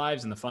personal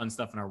lives and the fun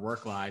stuff in our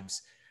work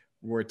lives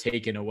were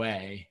taken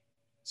away.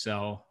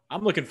 So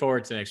I'm looking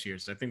forward to next year.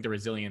 So I think the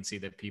resiliency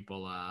that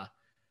people,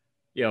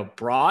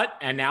 brought,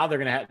 and now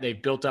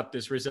they've built up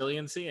this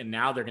resiliency, and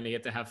now they're going to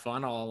get to have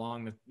fun all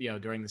along,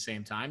 during the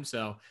same time.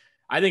 So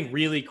I think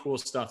really cool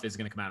stuff is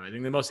going to come out of it. I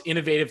think the most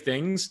innovative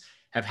things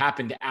have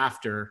happened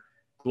after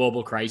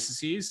global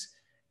crises,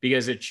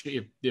 because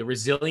the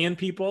resilient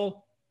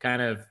people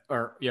kind of,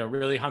 or,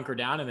 really hunker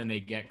down, and then they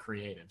get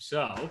creative.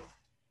 So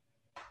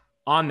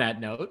on that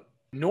note,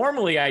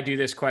 normally I do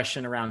this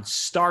question around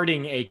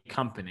starting a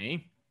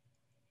company,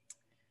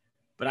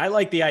 but I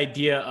like the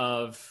idea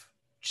of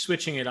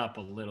switching it up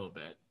a little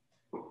bit.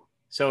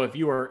 So if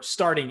you were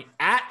starting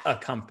at a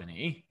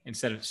company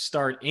instead of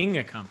starting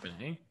a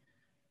company,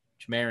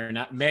 which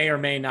may or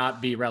may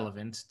not be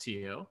relevant to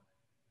you,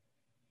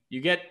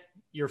 you get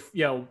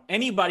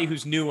anybody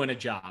who's new in a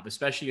job,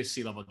 especially a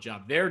C-level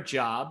job, their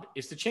job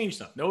is to change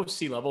stuff. No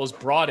C-level is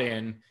brought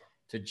in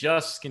to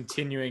just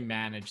continuing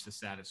manage the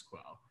status quo.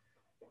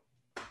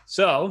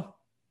 So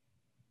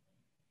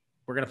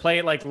we're going to play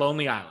it like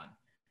Lonely Island.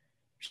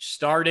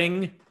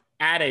 Starting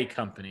at a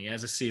company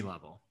as a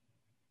C-level,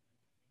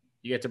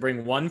 you get to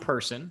bring one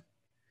person,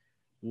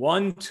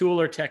 one tool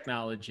or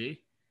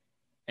technology,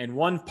 and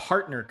one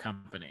partner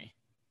company.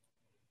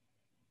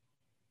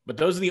 But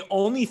those are the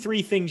only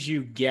three things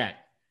you get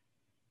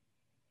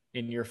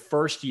in your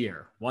first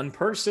year. One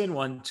person,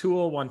 one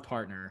tool, one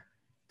partner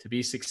to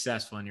be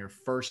successful in your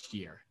first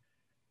year.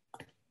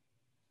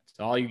 That's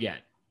all you get.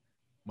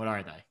 What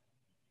are they?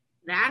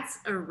 That's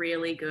a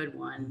really good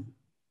one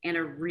and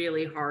a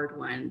really hard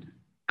one.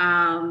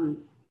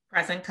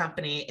 Present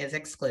company is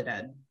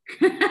excluded.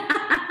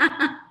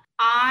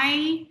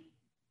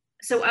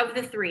 So of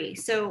the three,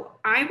 so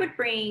I would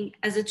bring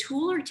as a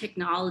tool or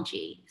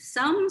technology,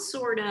 some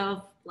sort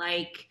of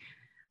like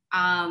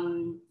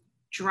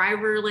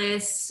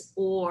driverless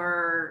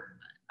or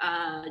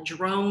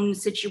drone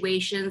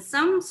situation,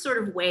 some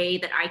sort of way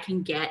that I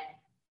can get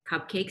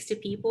cupcakes to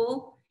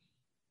people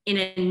in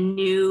a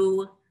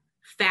new,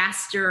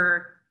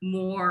 faster,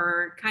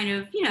 more kind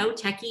of,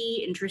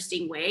 techie,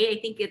 interesting way.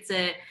 I think it's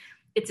a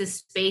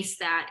space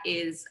that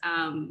is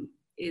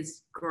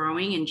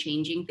growing and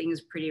changing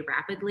things pretty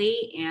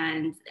rapidly.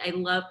 And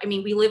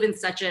we live in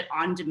such an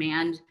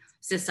on-demand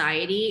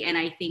society. And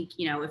I think,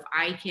 if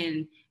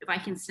I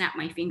can snap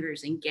my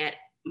fingers and get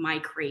my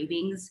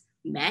cravings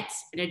met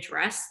and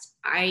addressed,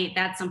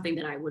 that's something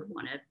that I would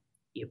want to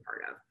be a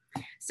part of.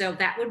 So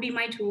that would be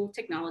my tool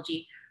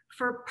technology.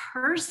 For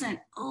person,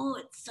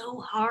 it's so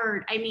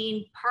hard.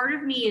 Part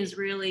of me is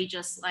really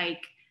just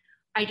like,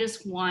 I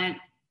just want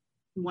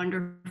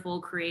wonderful,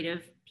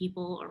 creative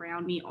people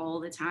around me all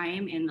the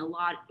time. And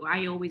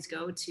I always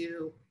go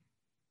to,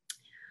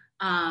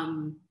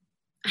 I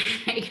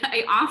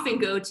often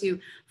go to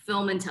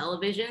film and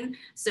television.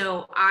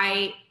 So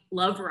I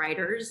love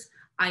writers.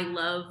 I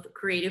love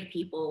creative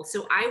people.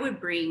 So I would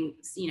bring,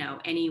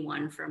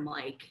 anyone from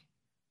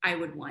I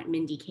would want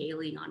Mindy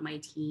Kaling on my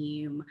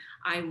team.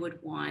 I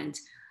would want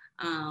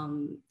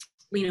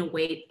Lena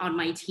Waithe on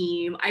my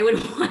team. I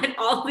would want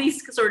all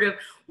these sort of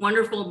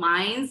wonderful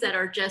minds that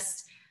are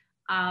just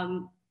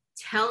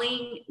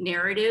telling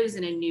narratives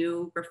in a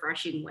new,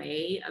 refreshing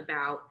way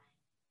about,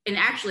 and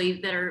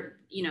actually that are,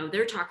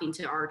 they're talking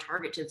to our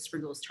target, to the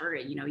Sprinkles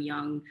target,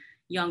 young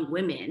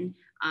women.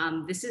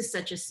 This is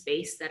such a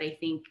space that I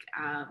think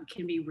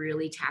can be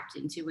really tapped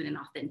into in an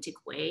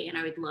authentic way. And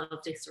I would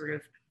love to sort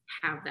of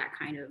have that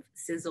kind of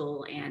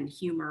sizzle and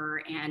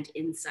humor and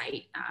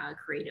insight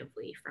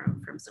creatively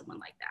from someone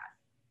like that.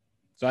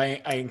 So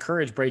I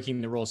encourage breaking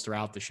the rules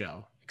throughout the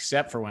show,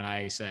 except for when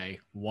I say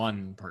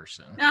one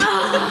person.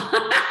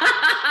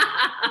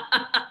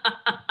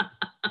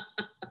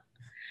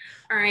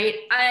 All right,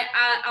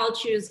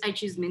 I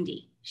choose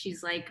Mindy.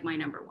 She's like my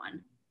number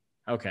one.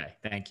 Okay,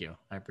 thank you.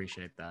 I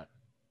appreciate that.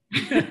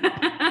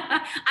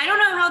 I don't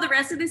know how the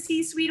rest of the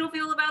C-suite will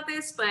feel about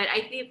this, but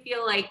I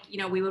feel like,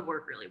 we would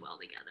work really well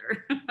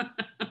together.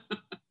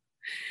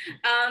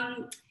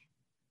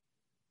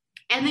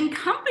 And then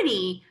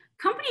company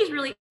is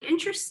really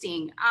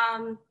interesting.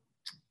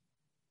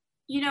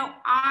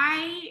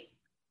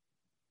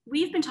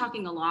 We've been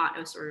talking a lot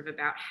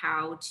about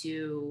how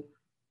to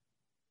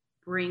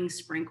bring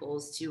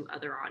Sprinkles to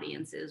other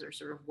audiences, or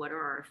sort of what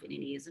are our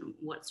affinities and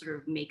what sort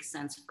of makes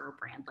sense for a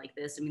brand like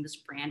this. This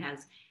brand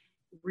has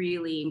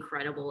really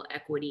incredible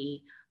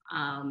equity,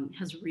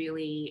 has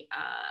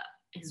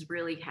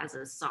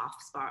a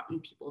soft spot in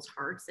people's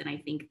hearts. And I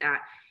think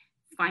that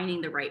finding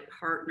the right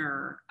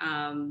partner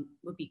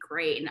would be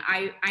great. And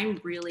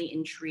I'm really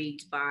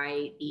intrigued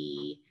by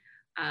the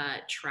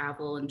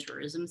travel and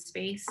tourism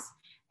space,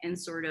 and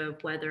sort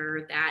of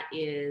whether that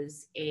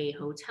is a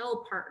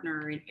hotel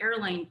partner, an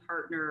airline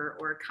partner,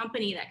 or a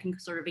company that can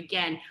sort of,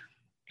 again,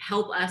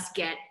 help us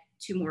get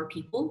to more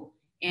people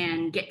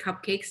and get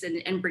cupcakes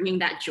and bringing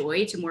that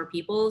joy to more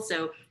people.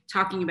 So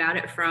talking about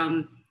it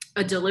from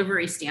a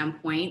delivery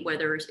standpoint,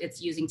 whether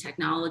it's using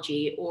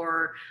technology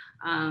or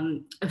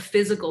a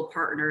physical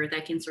partner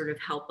that can sort of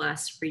help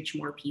us reach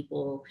more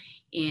people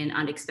in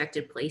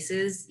unexpected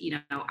places,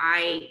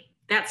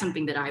 that's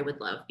something that I would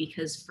love,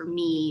 because for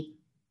me,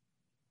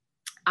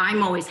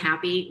 I'm always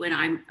happy when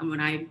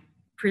I'm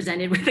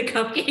presented with a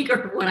cupcake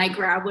or when I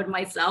grab one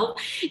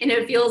myself. And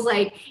it feels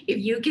like if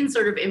you can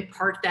sort of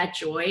impart that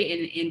joy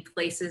in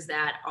places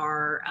that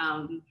are,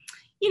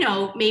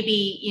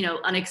 maybe,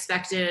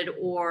 unexpected,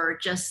 or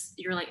just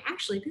you're like,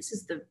 actually, this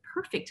is the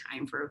perfect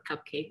time for a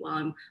cupcake while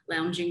I'm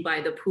lounging by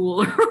the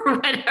pool or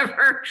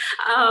whatever.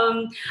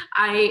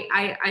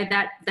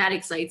 That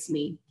excites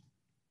me.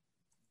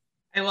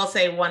 I will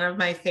say one of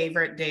my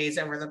favorite days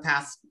over the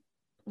past,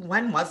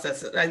 when was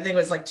this? I think it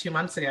was like 2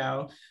 months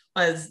ago,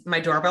 was my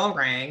doorbell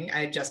rang.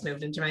 I had just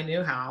moved into my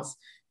new house,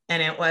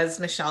 and it was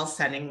Michelle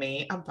sending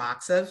me a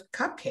box of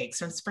cupcakes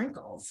from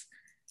Sprinkles.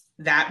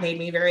 That made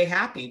me very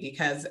happy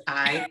because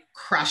I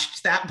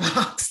crushed that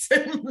box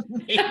in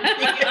maybe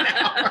an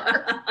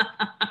hour.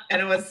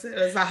 And it was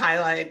a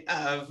highlight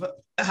of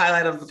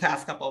the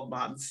past couple of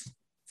months.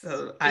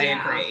 So I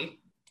agree.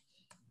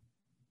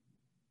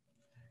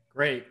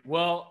 Great.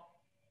 Well,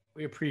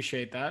 we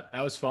appreciate that.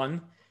 That was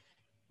fun.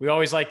 We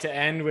always like to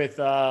end with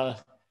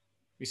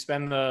we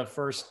spend the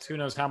first who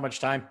knows how much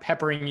time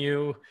peppering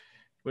you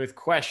with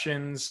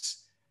questions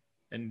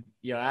and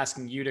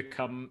asking you to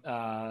come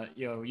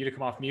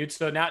off mute.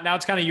 So now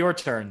it's kind of your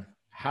turn.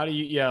 How do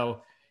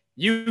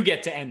you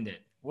get to end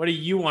it? What do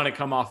you want to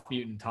come off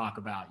mute and talk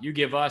about? You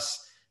give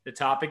us the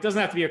topic. It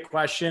doesn't have to be a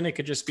question. It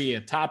could just be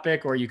a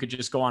topic, or you could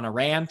just go on a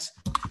rant,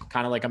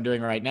 kind of like I'm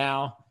doing right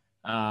now.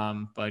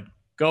 But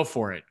go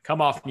for it.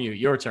 Come off mute.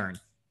 Your turn.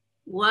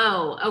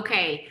 Whoa.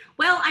 Okay.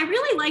 Well, I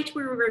really liked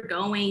where we were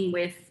going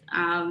with,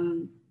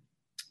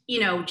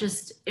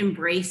 just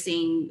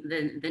embracing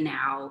the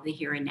now, the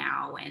here and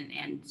now,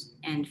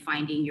 and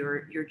finding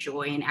your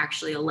joy and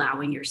actually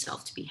allowing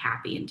yourself to be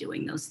happy in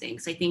doing those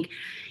things. I think,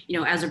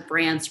 as a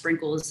brand,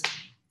 Sprinkles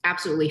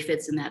absolutely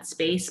fits in that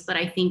space. But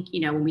I think,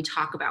 when we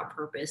talk about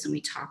purpose and we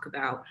talk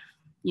about,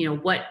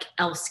 what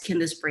else can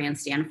this brand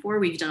stand for?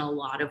 We've done a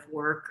lot of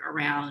work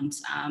around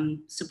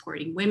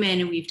supporting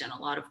women, and we've done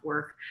a lot of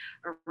work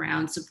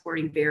around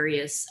supporting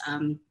various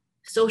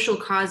social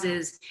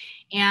causes.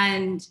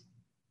 And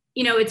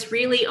it's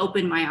really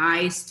opened my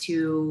eyes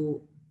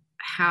to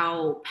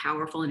how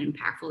powerful and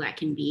impactful that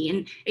can be.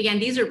 And again,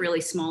 these are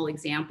really small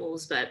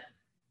examples, but,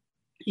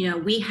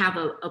 we have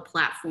a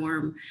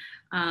platform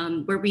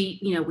where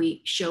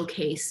we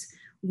showcase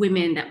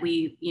women that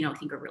we,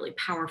 think are really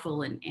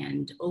powerful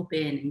and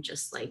open and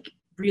just like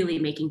really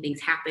making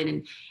things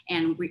happen.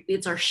 And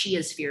it's our She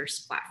Is Fierce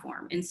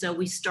platform. And so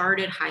we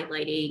started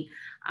highlighting,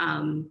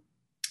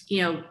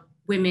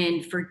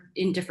 women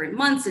in different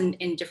months and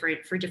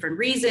for different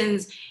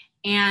reasons.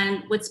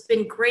 And what's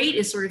been great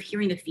is sort of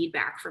hearing the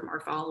feedback from our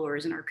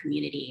followers and our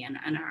community and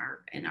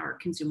our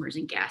consumers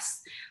and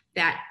guests,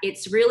 that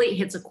it's really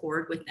hits a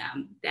chord with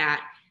them,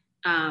 that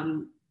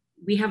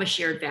we have a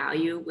shared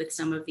value with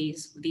some of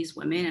these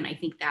women. And I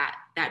think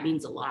that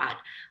means a lot.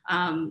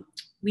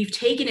 We've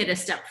taken it a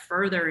step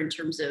further in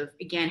terms of,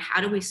 again, how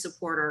do we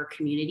support our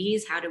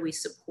communities? How do we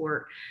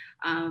support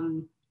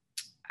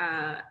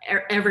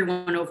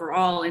everyone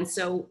overall? And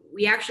so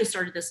we actually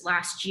started this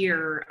last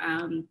year.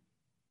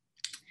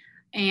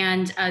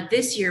 And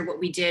this year, what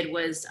we did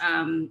was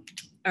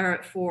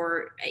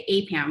for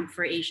APAM,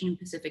 for Asian and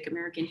Pacific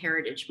American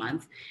Heritage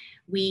Month,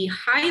 we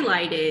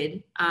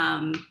highlighted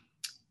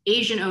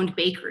Asian-owned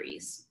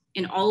bakeries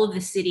in all of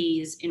the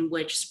cities in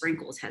which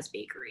Sprinkles has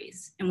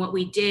bakeries. And what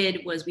we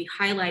did was we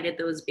highlighted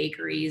those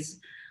bakeries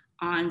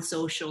on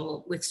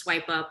social with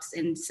swipe ups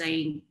and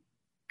saying,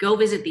 go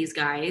visit these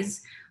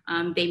guys.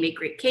 They make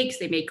great cakes,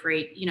 they make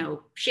great,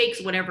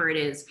 shakes, whatever it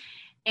is.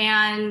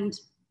 And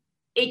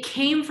it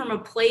came from a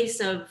place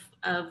of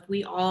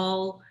we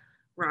all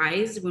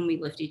rise when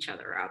we lift each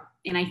other up.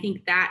 And I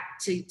think that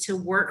to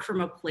work from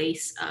a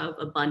place of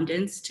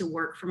abundance, to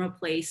work from a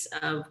place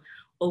of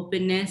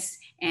openness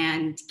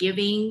and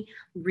giving,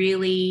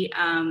 really,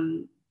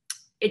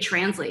 it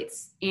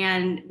translates.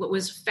 And what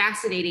was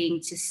fascinating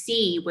to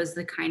see was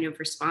the kind of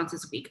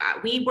responses we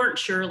got. We weren't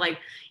sure, like,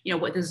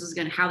 what this was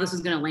how this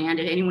was going to land,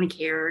 if anyone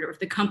cared, or if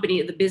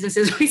the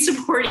businesses we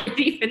supported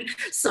even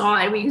saw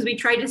it. Because we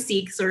tried to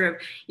seek sort of,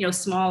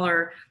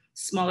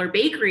 smaller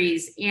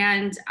bakeries,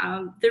 and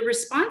the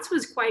response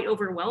was quite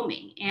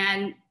overwhelming.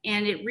 And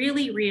it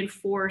really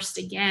reinforced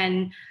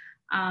again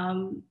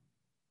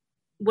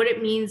what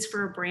it means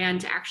for a brand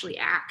to actually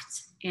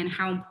act, and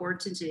how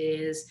important it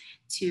is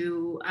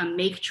to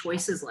make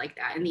choices like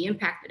that, and the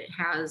impact that it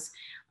has,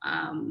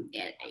 on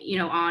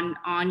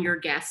your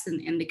guests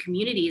and the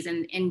communities.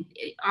 And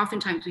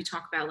oftentimes we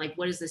talk about, like,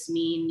 what does this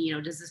mean?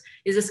 Is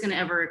this going to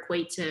ever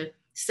equate to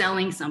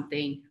selling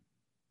something?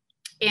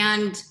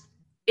 And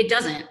it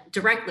doesn't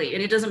directly,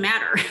 and it doesn't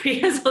matter,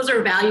 because those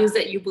are values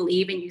that you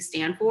believe and you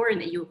stand for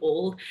and that you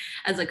hold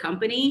as a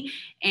company.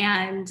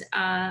 And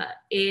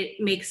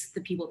it makes the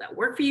people that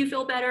work for you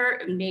feel better.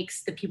 It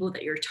makes the people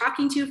that you're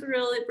talking to feel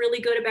really, really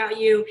good about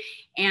you.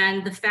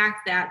 And the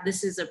fact that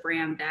this is a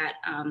brand that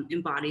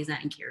embodies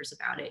that and cares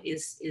about it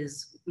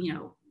is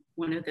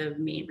one of the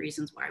main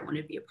reasons why I want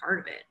to be a part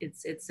of it.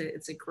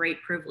 It's a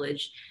great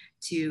privilege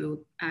to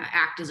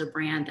act as a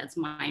brand that's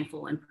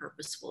mindful and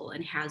purposeful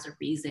and has a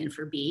reason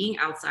for being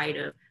outside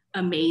of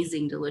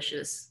amazing,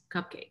 delicious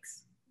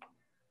cupcakes.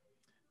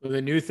 Well,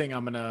 the new thing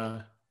I'm going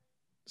to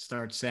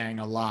start saying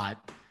a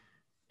lot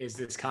is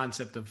this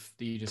concept that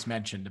you just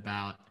mentioned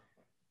about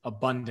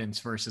abundance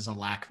versus a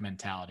lack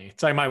mentality.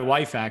 It's like my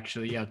wife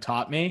actually,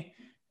 taught me,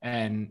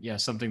 and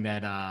something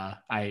that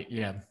I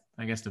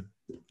guess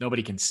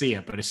nobody can see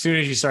it, but as soon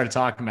as you started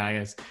talking about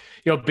it, it's,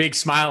 big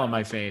smile on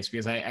my face,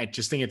 because I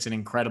just think it's an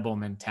incredible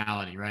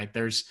mentality, right?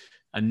 There's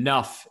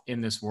enough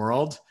in this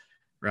world,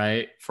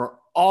 right, for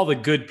all the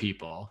good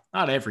people,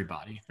 not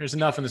everybody. There's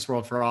enough in this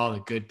world for all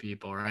the good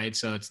people, right?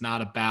 So it's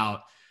not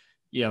about,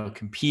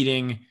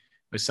 competing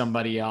with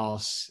somebody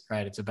else,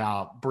 right? It's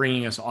about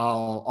bringing us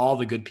all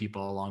the good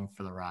people along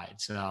for the ride.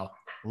 So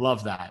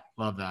love that.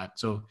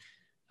 So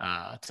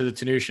to the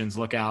Tanusians,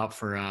 look out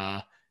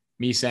for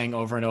me saying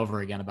over and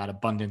over again about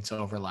abundance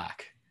over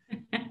lack.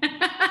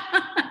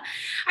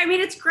 I mean,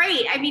 it's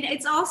great. I mean,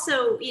 it's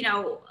also,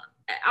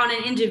 on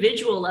an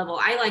individual level,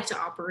 I like to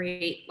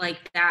operate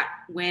like that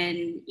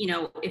when,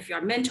 if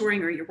you're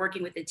mentoring or you're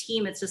working with a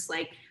team, it's just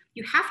like,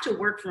 you have to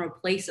work from a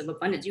place of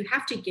abundance. You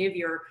have to give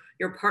your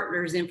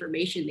partners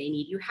information they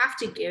need. You have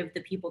to give the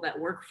people that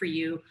work for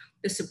you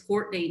the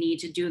support they need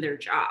to do their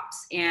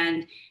jobs.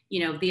 And,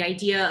 the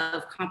idea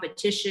of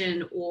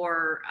competition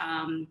or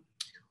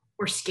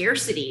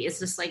scarcity is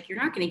just like, you're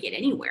not going to get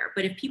anywhere.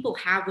 But if people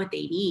have what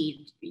they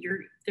need,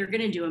 they're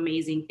going to do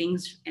amazing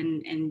things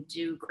and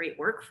do great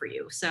work for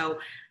you. So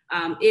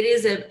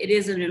it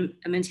is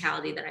a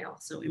mentality that I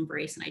also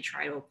embrace, and I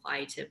try to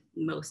apply to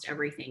most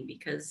everything,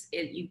 because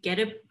you get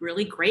a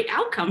really great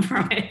outcome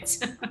from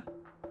it.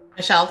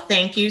 Michelle,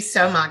 thank you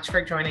so much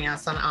for joining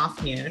us on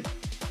Off Mute.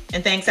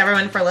 And thanks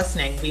everyone for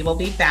listening. We will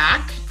be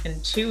back in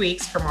 2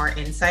 weeks for more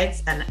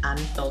insights and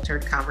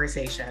unfiltered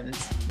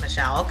conversations.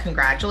 Michelle,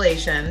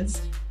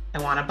 congratulations.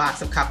 I want a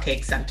box of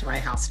cupcakes sent to my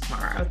house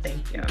tomorrow.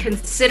 Thank you.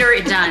 Consider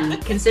it done.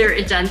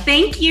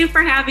 Thank you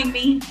for having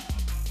me.